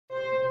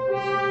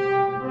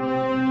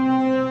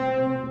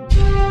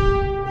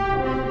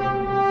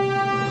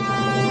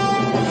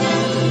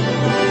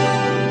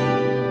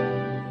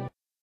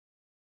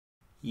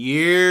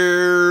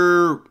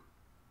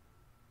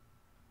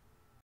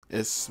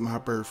it's my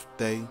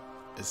birthday.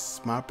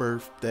 It's my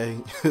birthday.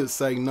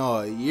 It's like,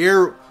 no,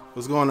 year.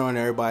 What's going on,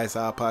 everybody? It's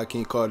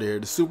iPodKingCarter here,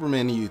 the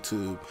Superman of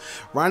YouTube.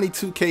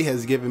 Ronnie2K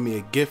has given me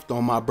a gift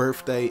on my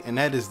birthday, and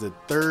that is the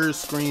third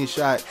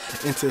screenshot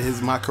into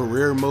his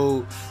MyCAREER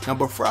mode. Now,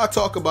 before I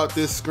talk about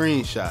this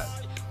screenshot,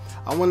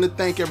 I want to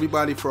thank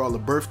everybody for all the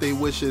birthday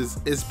wishes.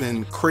 It's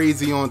been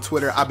crazy on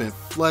Twitter. I've been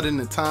flooding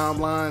the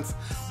timelines,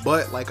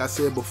 but like I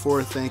said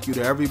before, thank you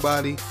to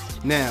everybody.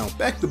 Now,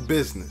 back to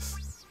business.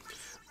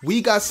 We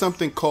got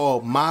something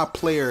called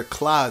MyPLAYER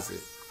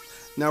Closet.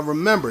 Now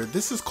remember,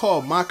 this is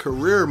called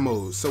MyCAREER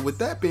mode. So with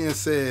that being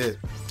said,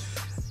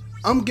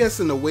 I'm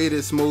guessing the way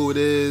this mode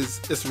is,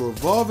 it's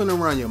revolving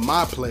around your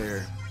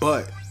MyPLAYER,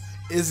 but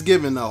it's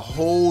giving a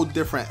whole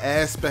different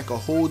aspect, a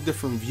whole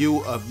different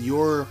view of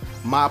your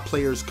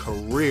MyPLAYER's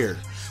career.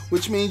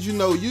 Which means, you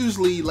know,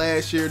 usually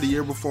last year, the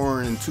year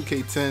before in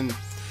 2K10,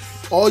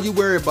 all you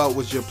worried about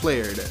was your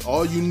player. That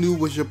all you knew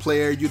was your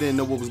player. You didn't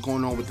know what was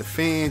going on with the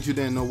fans. You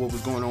didn't know what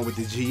was going on with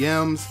the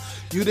GMs.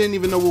 You didn't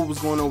even know what was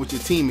going on with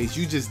your teammates.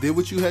 You just did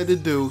what you had to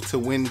do to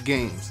win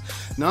games.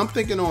 Now I'm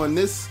thinking on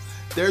this,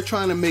 they're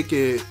trying to make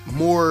it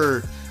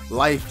more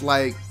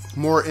lifelike,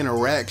 more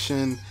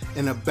interaction,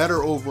 and a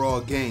better overall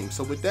game.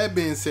 So with that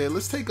being said,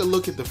 let's take a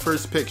look at the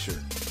first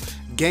picture.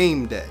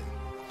 Game day.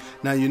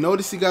 Now you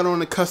notice he got on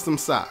the custom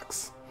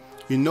socks.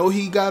 You know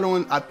he got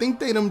on, I think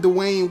they them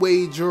Dwayne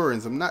Wade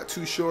Jordans. I'm not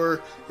too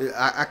sure.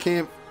 I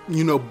can't,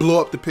 you know,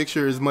 blow up the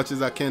picture as much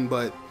as I can,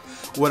 but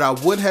what I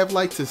would have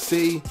liked to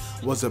see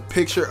was a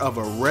picture of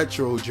a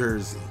retro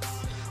jersey.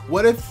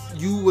 What if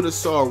you would have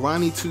saw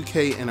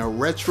Ronnie2K in a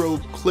retro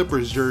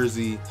Clippers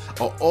jersey,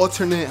 an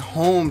alternate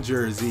home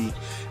jersey?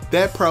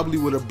 That probably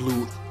would have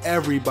blew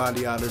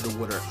everybody out of the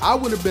water. I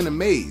would have been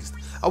amazed.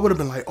 I would have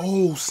been like,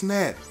 oh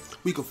snap,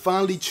 we could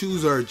finally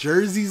choose our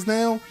jerseys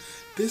now?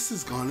 This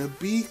is gonna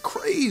be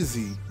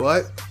crazy.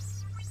 But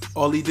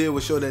all he did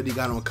was show that he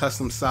got on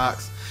custom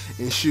socks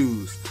and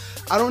shoes.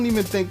 I don't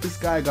even think this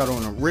guy got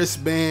on a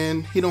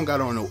wristband. He don't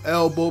got on no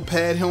elbow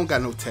pad. He don't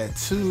got no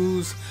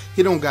tattoos.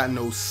 He don't got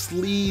no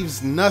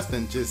sleeves,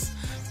 nothing. Just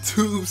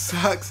tube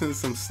socks and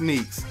some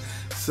sneaks.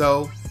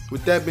 So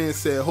with that being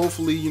said,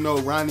 hopefully, you know,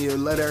 Ronnie will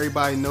let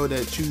everybody know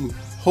that you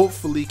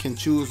hopefully can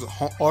choose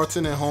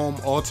alternate home,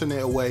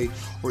 alternate away,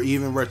 or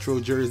even retro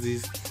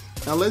jerseys.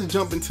 Now let's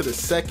jump into the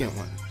second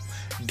one.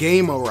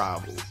 Game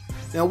arrival.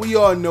 Now we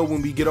all know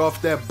when we get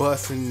off that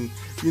bus and,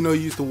 you know,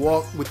 you used to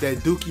walk with that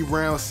Dookie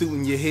Brown suit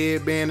and your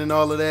headband and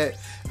all of that.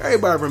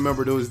 Everybody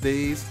remember those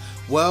days.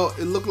 Well,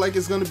 it looked like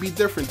it's going to be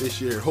different this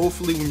year.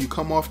 Hopefully when you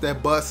come off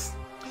that bus,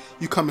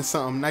 you come in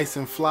something nice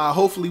and fly.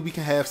 Hopefully we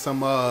can have some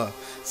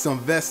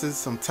vests,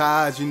 some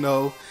ties, you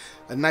know,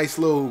 a nice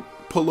little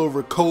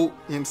pullover coat, you know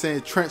what I'm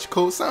saying, trench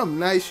coat, something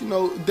nice, you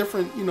know,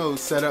 different, you know,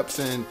 setups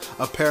and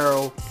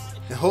apparel.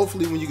 And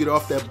hopefully when you get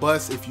off that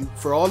bus, if you,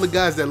 for all the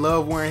guys that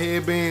love wearing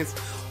headbands,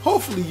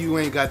 hopefully you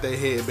ain't got that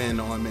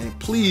headband on, man.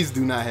 Please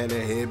do not have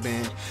that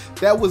headband.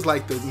 That was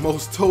like the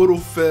most total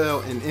fail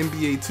in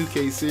NBA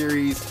 2K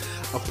series.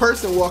 A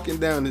person walking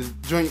down this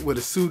joint with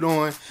a suit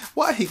on,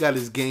 why he got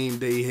his game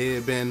day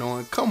headband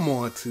on? Come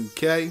on,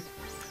 2K.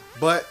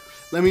 But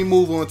let me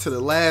move on to the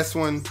last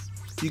one.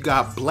 You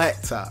got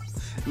Blacktop.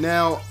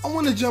 Now, I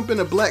want to jump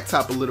into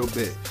Blacktop a little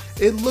bit.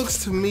 It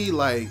looks to me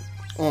like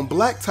on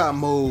Blacktop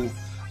mode,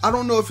 I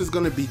don't know if it's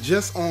going to be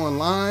just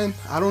online.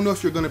 I don't know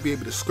if you're going to be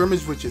able to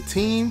scrimmage with your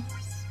team.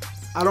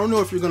 I don't know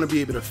if you're going to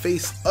be able to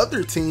face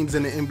other teams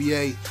in the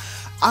NBA.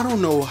 I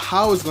don't know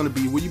how it's going to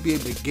be. Will you be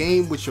able to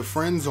game with your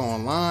friends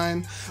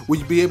online? Will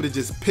you be able to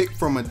just pick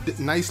from a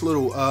nice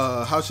little,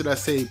 how should I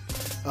say,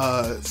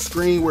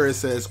 screen where it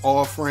says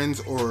all friends,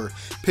 or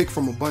pick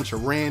from a bunch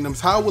of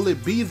randoms? How will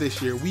it be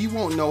this year? We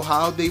won't know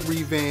how they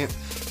revamp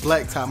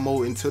Blacktop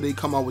mode until they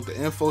come out with the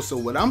info. So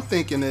what I'm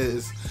thinking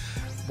is,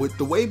 with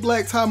the way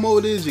Blacktop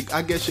mode is,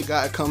 I guess your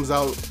guy comes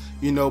out,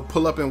 you know,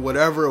 pull up in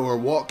whatever or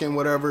walk in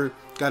whatever,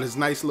 got his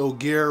nice little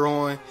gear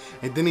on,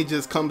 and then he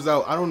just comes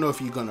out. I don't know if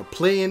he's gonna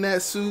play in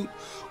that suit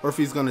or if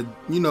he's gonna,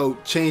 you know,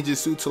 change his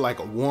suit to like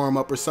a warm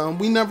up or something.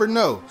 We never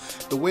know.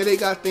 The way they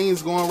got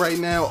things going right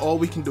now, all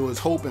we can do is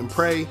hope and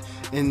pray.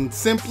 And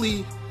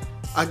simply,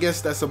 I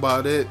guess that's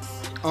about it.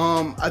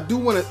 I do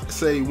want to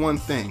say one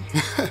thing.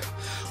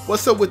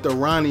 What's up with the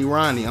Ronnie?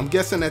 I'm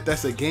guessing that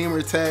that's a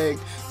gamer tag.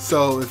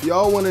 So if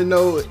y'all want to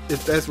know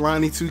if that's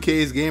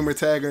Ronnie2K's gamer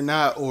tag or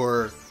not,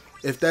 or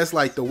if that's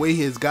like the way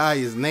his guy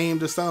is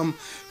named or something,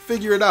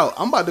 figure it out.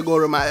 I'm about to go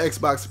to my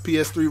Xbox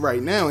PS3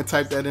 right now and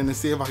type that in and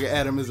see if I can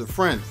add him as a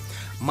friend.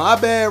 My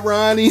bad,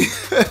 Ronnie.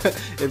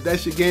 If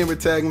that's your gamer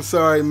tag, I'm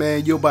sorry,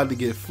 man. You're about to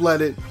get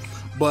flooded.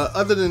 But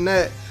other than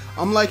that,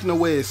 I'm liking the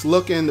way it's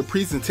looking. The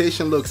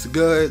presentation looks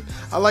good.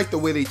 I like the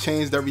way they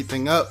changed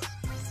everything up.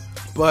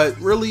 But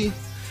really,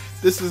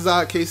 this is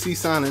KC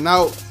signing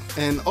out.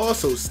 And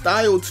also,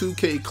 Style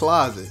 2K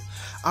Closet.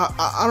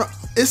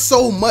 It's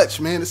so much,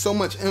 man. It's so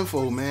much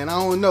info, man. I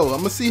don't know. I'm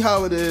gonna see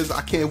how it is.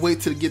 I can't wait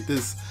to get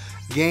this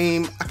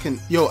game.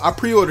 I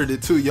pre-ordered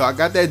it too, y'all. I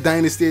got that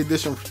Dynasty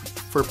Edition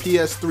for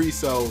PS3,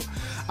 so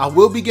I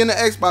will be getting an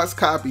Xbox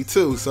copy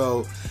too.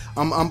 So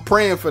I'm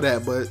praying for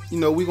that, but you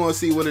know, we gonna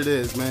see what it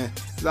is, man.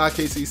 It's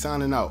IKC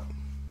signing out.